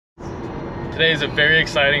Today is a very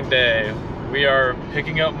exciting day. We are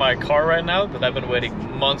picking up my car right now that I've been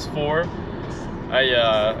waiting months for.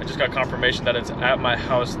 I just got confirmation that it's at my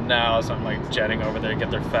house now, so I'm like jetting over there to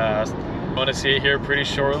get there fast. I want to see it here pretty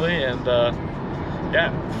shortly, and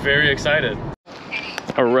yeah, very excited.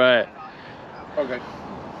 All right. Okay.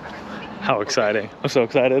 How exciting. I'm so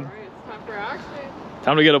excited.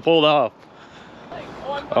 Time to get it pulled off.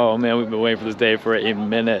 Oh man, we've been waiting for this day for a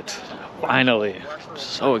minute. Finally. I'm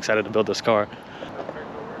so excited to build this car.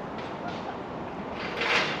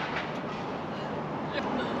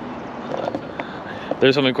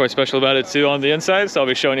 There's something quite special about it too on the inside, so I'll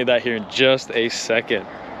be showing you that here in just a second.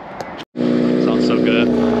 Sounds so good.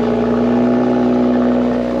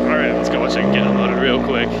 All right, let's go watch it get unloaded real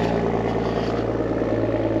quick.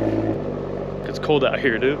 It's cold out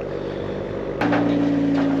here, dude.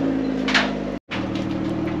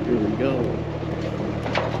 Here we go.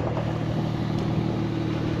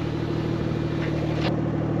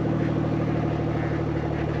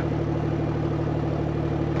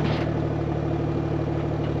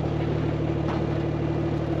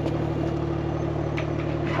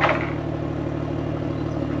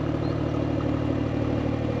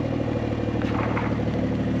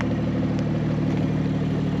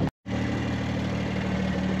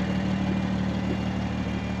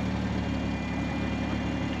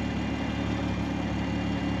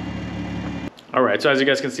 All right, so as you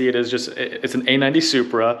guys can see, it's an A90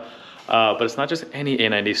 Supra, but it's not just any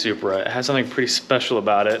A90 Supra. It has something pretty special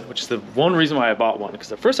about it, which is the one reason why I bought one,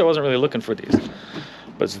 because at first I wasn't really looking for these,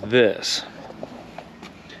 but it's this.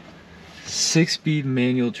 6-speed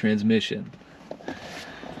manual transmission.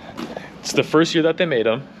 It's the first year that they made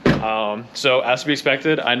them. So as to be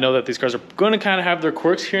expected, I know that these cars are going to kind of have their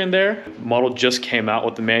quirks here and there. The model just came out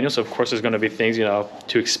with the manual, so of course there's going to be things, you know,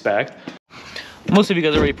 to expect. Most of you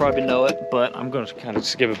guys already probably know it, but I'm going to kind of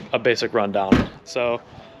just give a basic rundown. So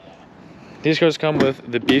these cars come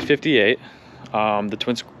with the B58, the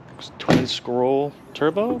twin scroll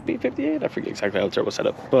turbo B58. I forget exactly how the turbo set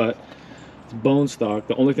up, but it's bone stock.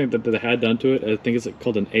 The only thing that they had done to it, I think it's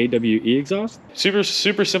called an AWE exhaust. Super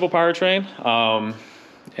simple powertrain,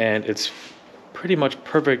 and it's pretty much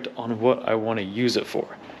perfect on what I want to use it for.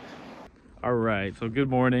 All right, so good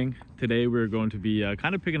morning. Today we're going to be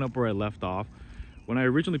kind of picking up where I left off. When I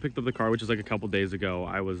originally picked up the car, which is like a couple days ago,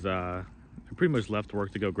 I was pretty much left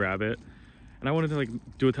work to go grab it, and I wanted to like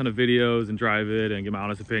do a ton of videos and drive it and give my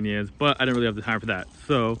honest opinions, but I didn't really have the time for that.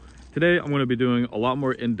 So today I'm going to be doing a lot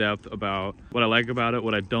more in-depth about what I like about it,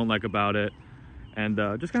 what I don't like about it, and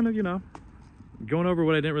just kind of, you know, going over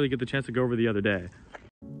what I didn't really get the chance to go over the other day.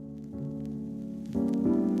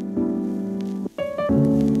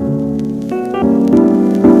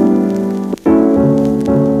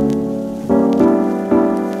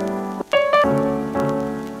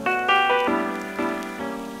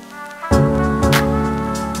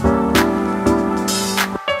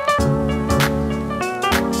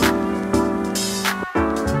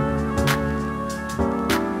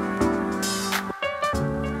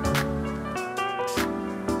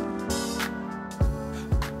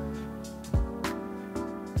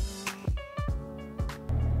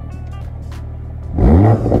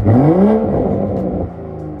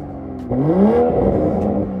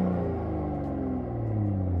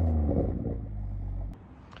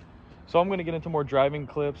 So I'm going to get into more driving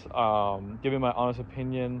clips, giving my honest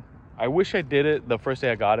opinion. I wish I did it the first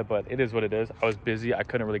day I got it, but it is what it is. I was busy. I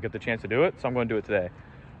couldn't really get the chance to do it, so I'm going to do it today.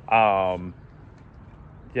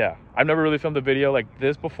 Yeah, I've never really filmed a video like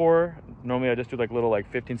this before. Normally I just do like little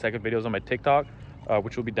like 15-second videos on my TikTok,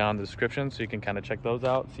 which will be down in the description, so you can kind of check those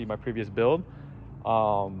out, see my previous build.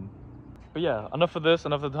 But yeah, enough of this,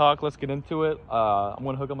 enough of the talk. Let's get into it. I'm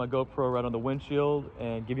going to hook up my GoPro right on the windshield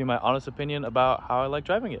and give you my honest opinion about how I like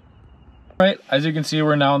driving it. All right, as you can see,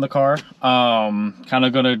 we're now in the car. Kind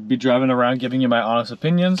of going to be driving around, giving you my honest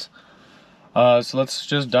opinions. So let's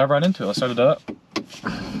just dive right into it. Let's start it up.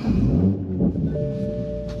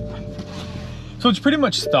 So it's pretty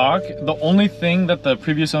much stock. The only thing that the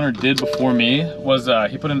previous owner did before me was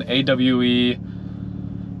he put an AWE,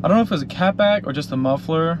 I don't know if it was a catback or just a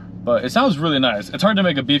muffler, but it sounds really nice. It's hard to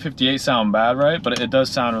make a B58 sound bad, right? But it does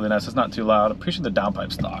sound really nice. It's not too loud. I'm pretty sure the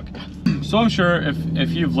downpipe's stock. So I'm sure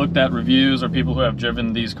if you've looked at reviews or people who have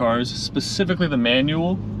driven these cars, specifically the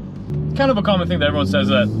manual, kind of a common thing that everyone says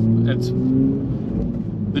that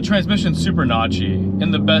the transmission's super notchy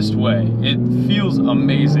in the best way. It feels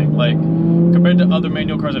amazing. Like compared to other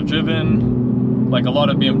manual cars I've driven, like a lot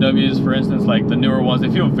of BMWs, for instance, like the newer ones,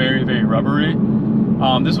 they feel very, very rubbery.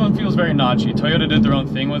 This one feels very notchy. Toyota did their own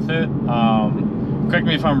thing with it. Correct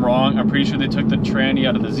me if I'm wrong, I'm pretty sure they took the tranny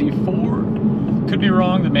out of the Z4. could be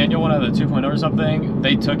wrong. The manual one had a 2.0 or something.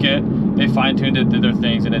 They took it, they fine-tuned it, did their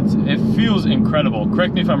things, and it feels incredible.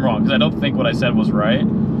 Correct me if I'm wrong, because I don't think what I said was right,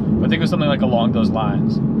 but I think it was something like along those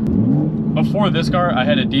lines. Before this car, I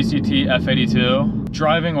had a DCT F82.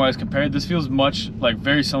 Driving wise compared, this feels much like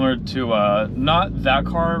very similar to not that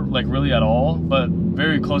car like really at all, but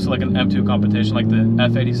very close to like an M2 competition like the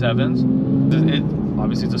F87s. It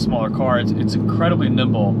obviously it's a smaller car. It's incredibly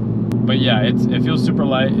nimble, but yeah, it feels super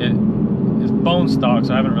light. It's bone stock,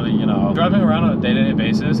 so I haven't really, you know, driving around on a day-to-day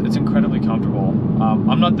basis, it's incredibly comfortable.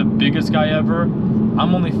 I'm not the biggest guy ever.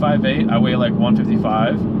 I'm only 5'8". I weigh like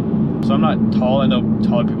 155. So I'm not tall. I know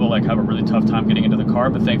taller people like have a really tough time getting into the car,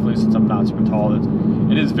 but thankfully since I'm not super tall,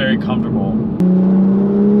 it is very comfortable.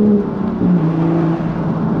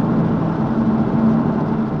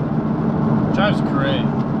 Drives great.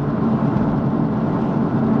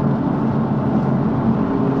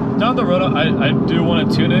 Down the road, I do want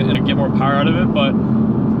to tune it and get more power out of it, but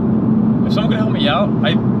if someone could help me out,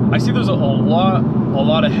 I see there's a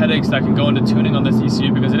lot of headaches that can go into tuning on this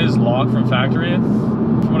ECU because it is locked from factory.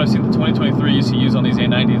 From what I've seen, the 2023 ECUs on these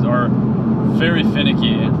A90s are very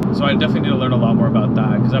finicky, so I definitely need to learn a lot more about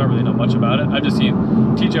that because I don't really know much about it. I've just seen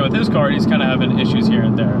TJ with his car, and he's kind of having issues here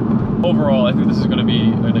and there. Overall, I think this is going to be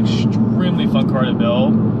an extremely fun car to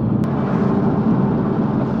build.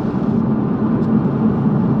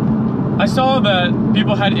 I saw that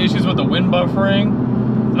people had issues with the wind buffering,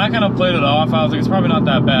 and I kind of played it off. I was like, it's probably not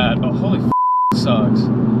that bad, but holy f***, it sucks.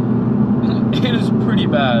 It is pretty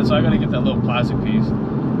bad, so I gotta get that little plastic piece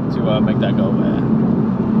to make that go away.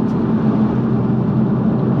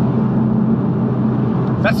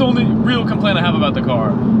 That's the only real complaint I have about the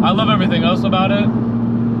car. I love everything else about it.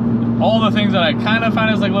 All the things that I kind of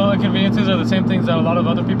find as like little inconveniences are the same things that a lot of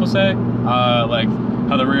other people say. Like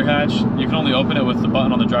how the rear hatch, you can only open it with the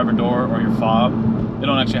button on the driver door or your fob. They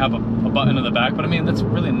don't actually have a button in the back, but I mean, that's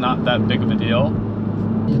really not that big of a deal.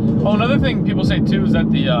 Oh, another thing people say too is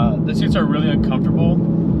that the seats are really uncomfortable.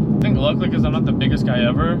 I think luckily because I'm not the biggest guy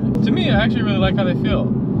ever. To me, I actually really like how they feel.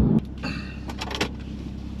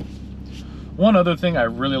 One other thing I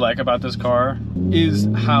really like about this car is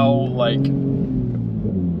how like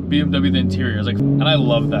BMW the interior is like, and I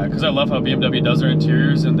love that because I love how BMW does their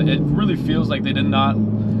interiors, and it really feels like they did not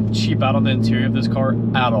cheap out on the interior of this car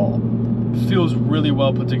at all. It feels really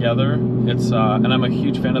well put together. It's and I'm a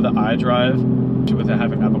huge fan of the iDrive. With it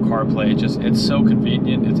having Apple CarPlay, it's so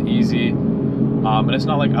convenient, it's easy, and it's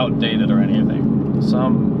not like outdated or anything.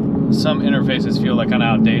 Some interfaces feel like kind of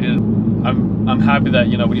outdated. I'm happy that,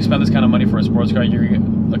 you know, when you spend this kind of money for a sports car, you're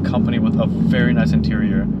accompanied with a very nice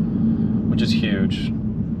interior, which is huge.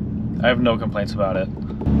 I have no complaints about it.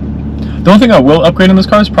 The only thing I will upgrade in this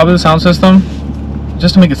car is probably the sound system,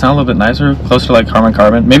 just to make it sound a little bit nicer, closer to like Harman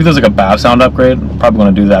Kardon. Maybe there's like a BAV sound upgrade. I'm probably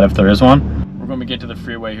going to do that if there is one. We're going to get to the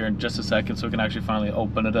freeway here in just a second so we can actually finally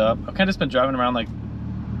open it up. I've kind of just been driving around like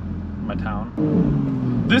my town.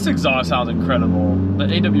 This exhaust sounds incredible. The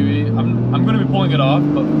AWE, I'm going to be pulling it off,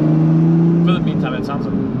 but for the meantime, it sounds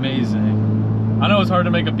amazing. I know it's hard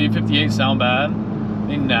to make a B58 sound bad.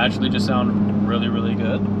 They naturally just sound really, really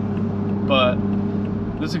good. But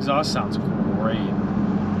this exhaust sounds great.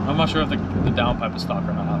 I'm not sure if the downpipe is stock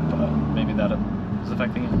or not, but maybe that is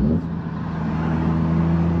affecting it.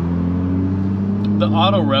 The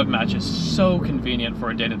auto rev match is so convenient for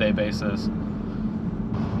a day-to-day basis.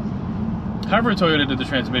 However Toyota did the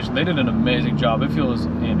transmission, they did an amazing job. It feels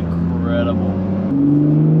incredible.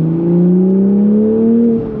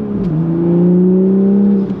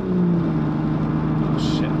 Oh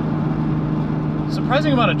shit.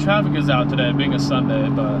 Surprising amount of traffic is out today, being a Sunday,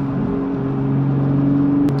 but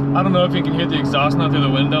I don't know if you can hear the exhaust note through the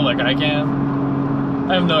window like I can.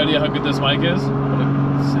 I have no idea how good this mic is, but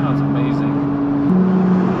it sounds amazing.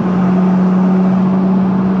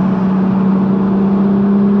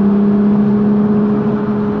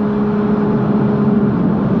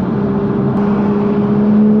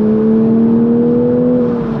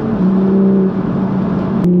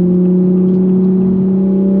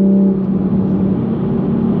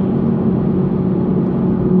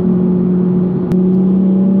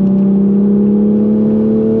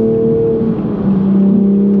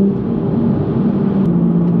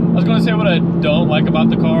 About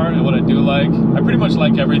the car and what I do like. I pretty much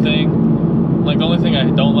like everything. Like the only thing I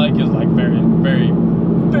don't like is like very, very,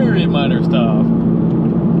 very minor stuff.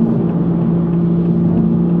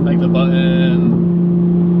 Like the button.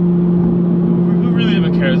 Who really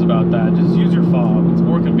even cares about that? Just use your fob. It's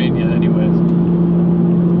more convenient anyways.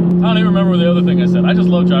 I don't even remember the other thing I said. I just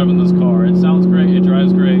love driving this car. It sounds great. It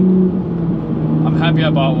drives great. I'm happy I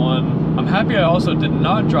bought one. I'm happy I also did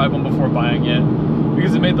not drive one before buying it,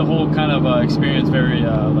 because it made the whole kind of experience very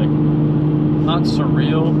like, not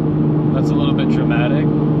surreal, that's a little bit dramatic,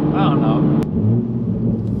 I don't know.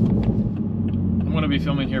 I'm going to be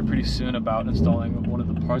filming here pretty soon about installing one of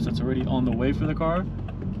the parts that's already on the way for the car.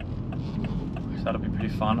 So that'll be pretty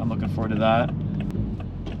fun. I'm looking forward to that.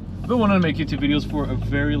 I've been wanting to make YouTube videos for a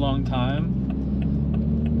very long time.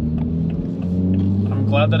 I'm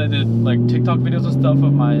glad that I did like TikTok videos and stuff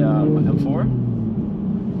of my, my M4.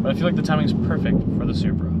 But I feel like the timing is perfect for the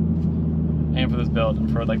Supra and for this build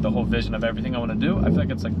and for like the whole vision of everything I want to do. I feel like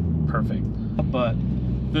it's like perfect. But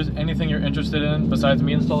if there's anything you're interested in besides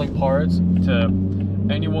me installing parts, to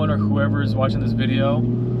anyone or whoever is watching this video,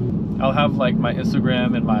 I'll have like my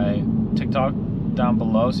Instagram and my TikTok down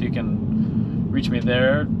below, so you can reach me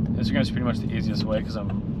there. Instagram is pretty much the easiest way because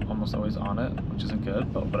I'm almost always on it, which isn't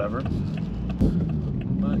good, but whatever.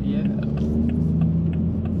 But yeah,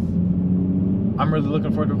 I'm really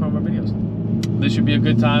looking forward to recording my videos. This should be a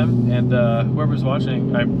good time, and whoever's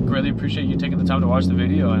watching, I greatly appreciate you taking the time to watch the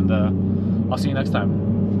video, and I'll see you next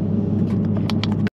time.